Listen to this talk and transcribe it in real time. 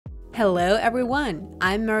Hello everyone,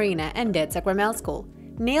 I'm Marina and at Sakramel School.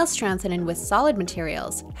 Nail strengthening with solid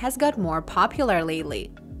materials has got more popular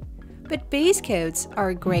lately. But base coats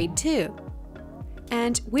are great too.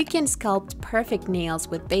 And we can sculpt perfect nails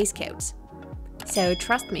with base coats. So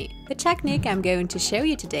trust me, the technique I'm going to show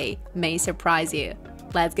you today may surprise you.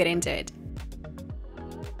 Let's get into it.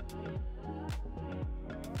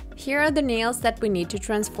 Here are the nails that we need to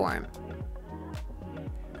transform.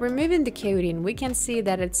 Removing the coating, we can see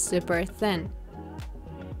that it's super thin.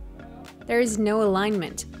 There is no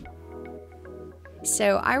alignment.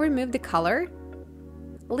 So I remove the color,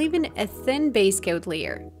 leaving a thin base coat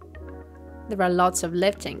layer. There are lots of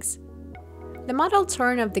liftings. The model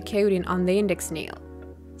turned off the coating on the index nail,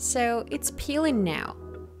 so it's peeling now.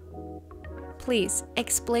 Please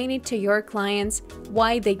explain it to your clients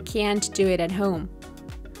why they can't do it at home.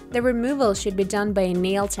 The removal should be done by a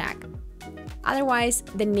nail tech. Otherwise,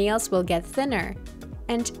 the nails will get thinner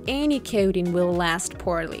and any coating will last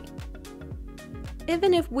poorly.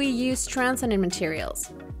 Even if we use strengthening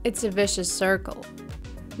materials, it's a vicious circle.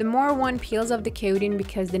 The more one peels off the coating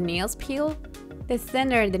because the nails peel, the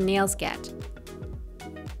thinner the nails get.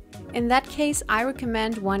 In that case, I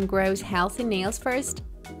recommend one grows healthy nails first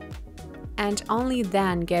and only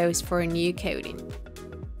then goes for a new coating.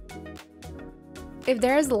 If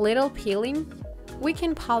there is little peeling, we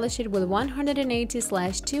can polish it with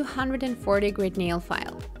 180/240 grit nail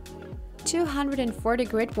file. 240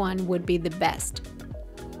 grit one would be the best.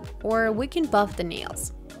 Or we can buff the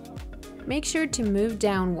nails. Make sure to move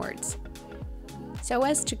downwards, so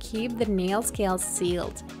as to keep the nail scales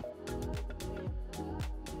sealed.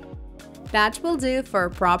 That will do for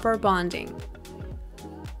proper bonding.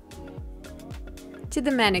 To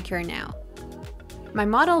the manicure now. My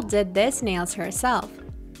model did these nails herself.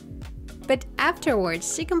 But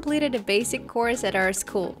afterwards, she completed a basic course at our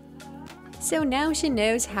school. So now she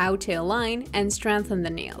knows how to align and strengthen the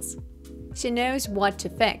nails. She knows what to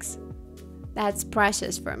fix. That's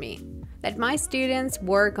precious for me, that my students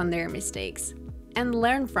work on their mistakes and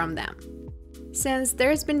learn from them. Since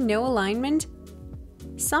there's been no alignment,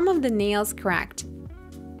 some of the nails cracked.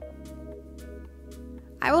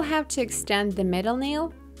 I will have to extend the middle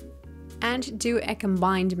nail and do a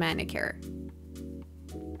combined manicure.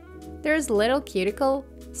 There's little cuticle,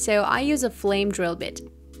 so I use a flame drill bit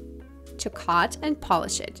to cut and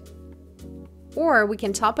polish it. Or we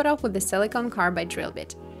can top it off with a silicone carbide drill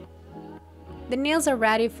bit. The nails are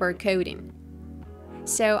ready for coating.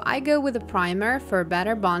 So I go with a primer for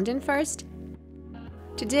better bonding first.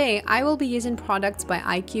 Today I will be using products by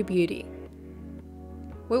IQ Beauty.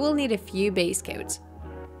 We will need a few base coats.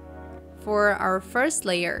 For our first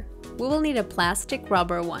layer, we will need a plastic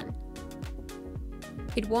rubber one.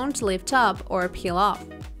 It won't lift up or peel off.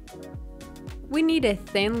 We need a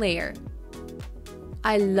thin layer.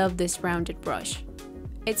 I love this rounded brush.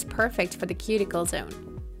 It's perfect for the cuticle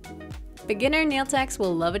zone. Beginner nail techs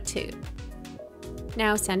will love it too.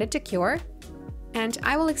 Now send it to cure, and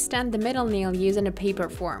I will extend the middle nail using a paper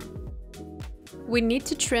form. We need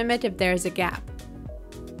to trim it if there's a gap,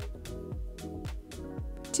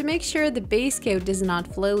 to make sure the base coat does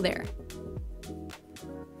not flow there.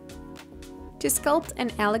 To sculpt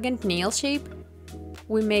an elegant nail shape,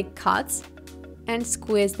 we make cuts and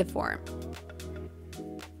squeeze the form.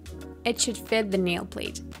 It should fit the nail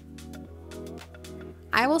plate.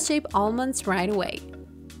 I will shape almonds right away.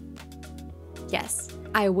 Yes,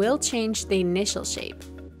 I will change the initial shape.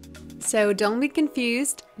 So don't be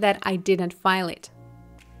confused that I didn't file it.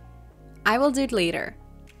 I will do it later,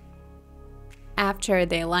 after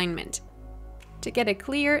the alignment, to get a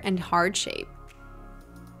clear and hard shape.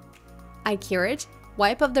 I cure it,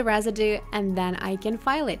 wipe off the residue, and then I can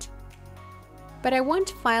file it. But I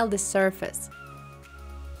won't file the surface.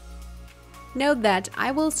 Note that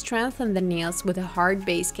I will strengthen the nails with a hard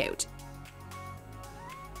base coat.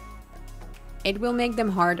 It will make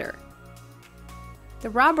them harder.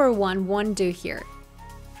 The rubber one won't do here.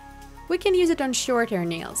 We can use it on shorter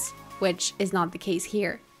nails, which is not the case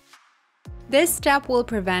here. This step will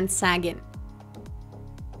prevent sagging.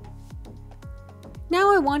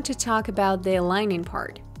 Now I want to talk about the aligning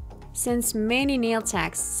part, since many nail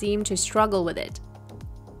techs seem to struggle with it.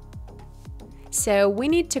 So we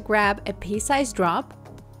need to grab a pea-sized drop,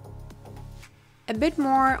 a bit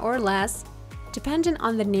more or less, depending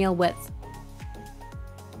on the nail width.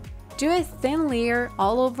 Do a thin layer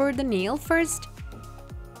all over the nail first,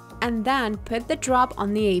 and then put the drop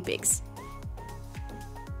on the apex.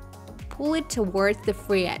 Pull it towards the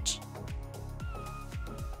free edge.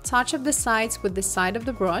 Touch up the sides with the side of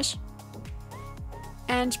the brush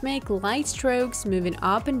and make light strokes moving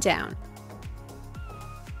up and down.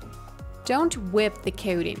 Don't whip the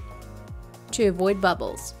coating, to avoid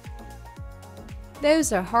bubbles.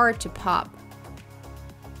 Those are hard to pop.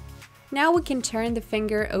 Now we can turn the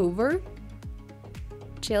finger over,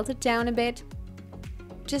 tilt it down a bit.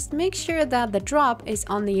 Just make sure that the drop is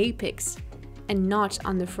on the apex and not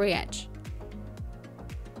on the free edge.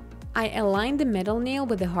 I align the middle nail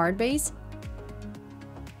with the hard base.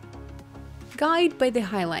 Guide by the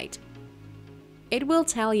highlight. It will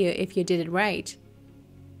tell you if you did it right.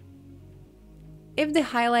 If the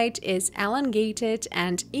highlight is elongated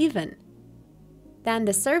and even, then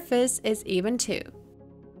the surface is even too.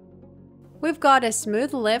 We've got a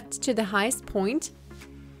smooth lift to the highest point,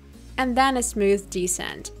 and then a smooth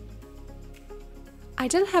descent. I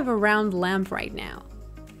don't have a round lamp right now,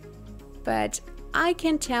 but I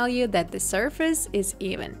can tell you that the surface is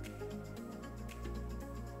even.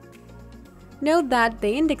 Note that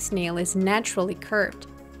the index nail is naturally curved.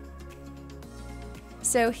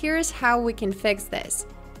 So here's how we can fix this.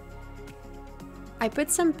 I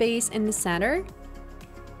put some base in the center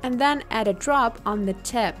and then add a drop on the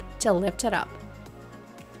tip to lift it up.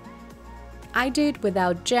 I do it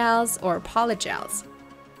without gels or polygels,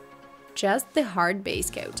 just the hard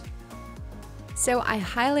base coat. So I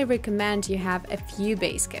highly recommend you have a few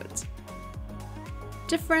base coats,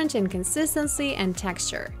 different in consistency and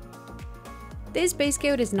texture. This base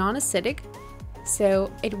coat is non-acidic,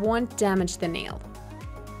 so it won't damage the nail.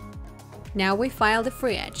 Now we file the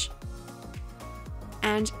free edge.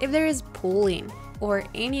 And if there is pooling or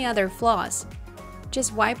any other flaws,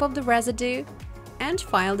 just wipe off the residue and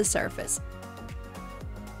file the surface.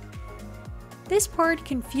 This part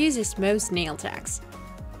confuses most nail techs.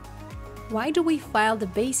 Why do we file the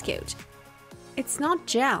base coat? It's not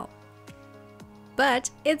gel, but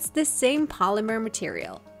it's the same polymer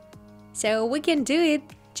material, so we can do it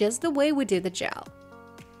just the way we do the gel.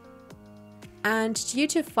 And due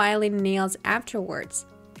to filing nails afterwards,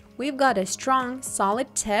 we've got a strong,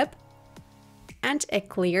 solid tip and a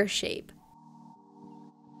clear shape.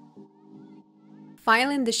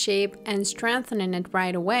 Filing the shape and strengthening it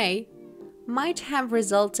right away might have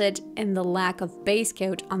resulted in the lack of base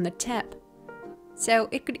coat on the tip, so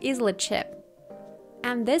it could easily chip,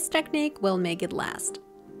 and this technique will make it last.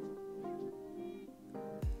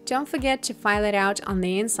 Don't forget to file it out on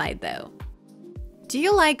the inside though. Do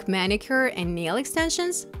you like manicure and nail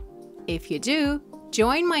extensions? If you do,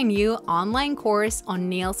 join my new online course on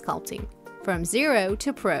nail sculpting, from zero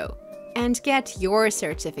to pro, and get your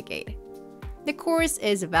certificate. The course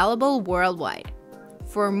is available worldwide.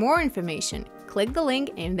 For more information, click the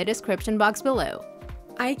link in the description box below.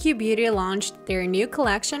 IQ Beauty launched their new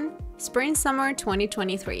collection, Spring-Summer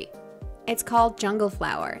 2023. It's called Jungle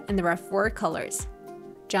Flower, and there are 4 colors: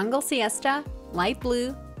 Jungle Siesta, Light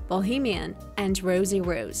Blue, Bohemian, and Rosy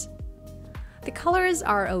Rose. The colors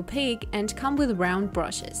are opaque and come with round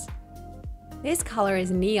brushes. This color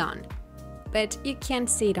is neon, but you can't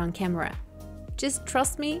see it on camera. Just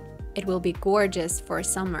trust me, it will be gorgeous for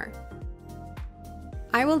summer.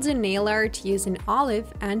 I will do nail art using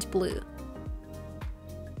olive and blue.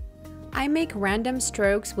 I make random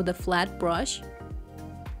strokes with a flat brush,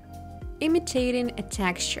 imitating a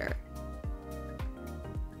texture.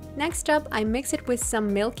 Next up, I mix it with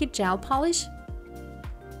some milky gel polish.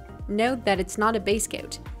 Note that it's not a base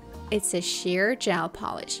coat, it's a sheer gel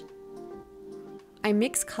polish. I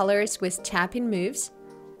mix colors with tapping moves.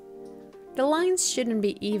 The lines shouldn't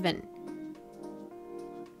be even.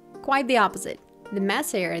 Quite the opposite, the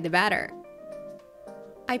messier the better.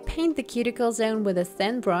 I paint the cuticle zone with a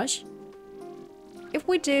thin brush. If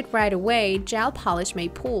we do it right away, gel polish may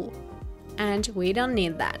pool, and we don't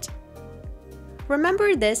need that.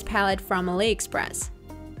 Remember this palette from AliExpress?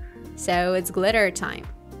 So it's glitter time.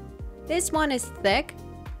 This one is thick,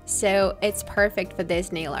 so it's perfect for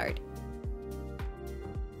this nail art.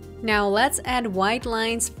 Now let's add white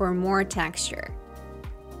lines for more texture.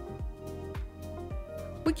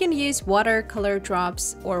 We can use watercolor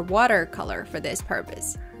drops or watercolor for this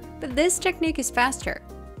purpose, but this technique is faster.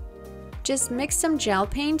 Just mix some gel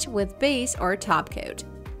paint with base or top coat.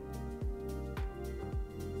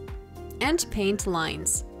 And paint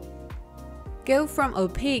lines. Go from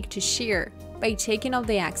opaque to sheer by taking off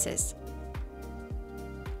the excess.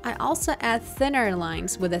 I also add thinner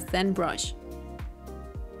lines with a thin brush.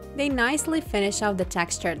 They nicely finish off the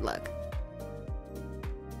textured look.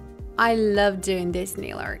 I love doing this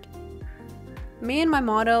nail art. Me and my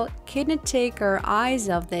model couldn't take our eyes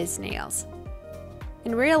off these nails.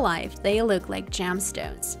 In real life, they look like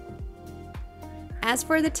gemstones. As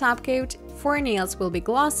for the top coat, 4 nails will be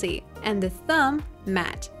glossy and the thumb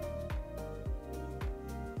matte.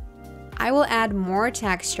 I will add more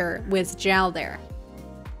texture with gel there.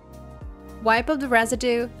 Wipe off the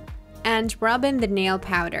residue and rub in the nail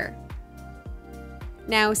powder.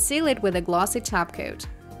 Now seal it with a glossy top coat.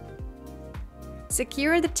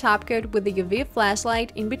 Secure the top coat with the UV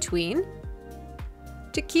flashlight in between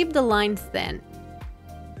to keep the line thin.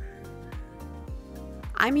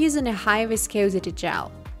 I'm using a high viscosity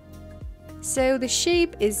gel, so the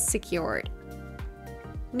shape is secured.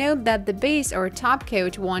 Note that the base or top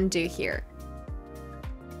coat won't do here.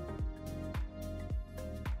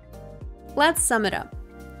 Let's sum it up.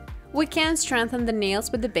 We can strengthen the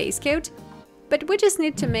nails with the base coat, but we just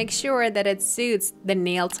need to make sure that it suits the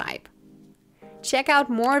nail type. Check out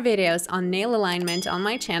more videos on nail alignment on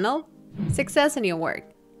my channel. Success in your work.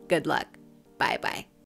 Good luck. Bye-bye.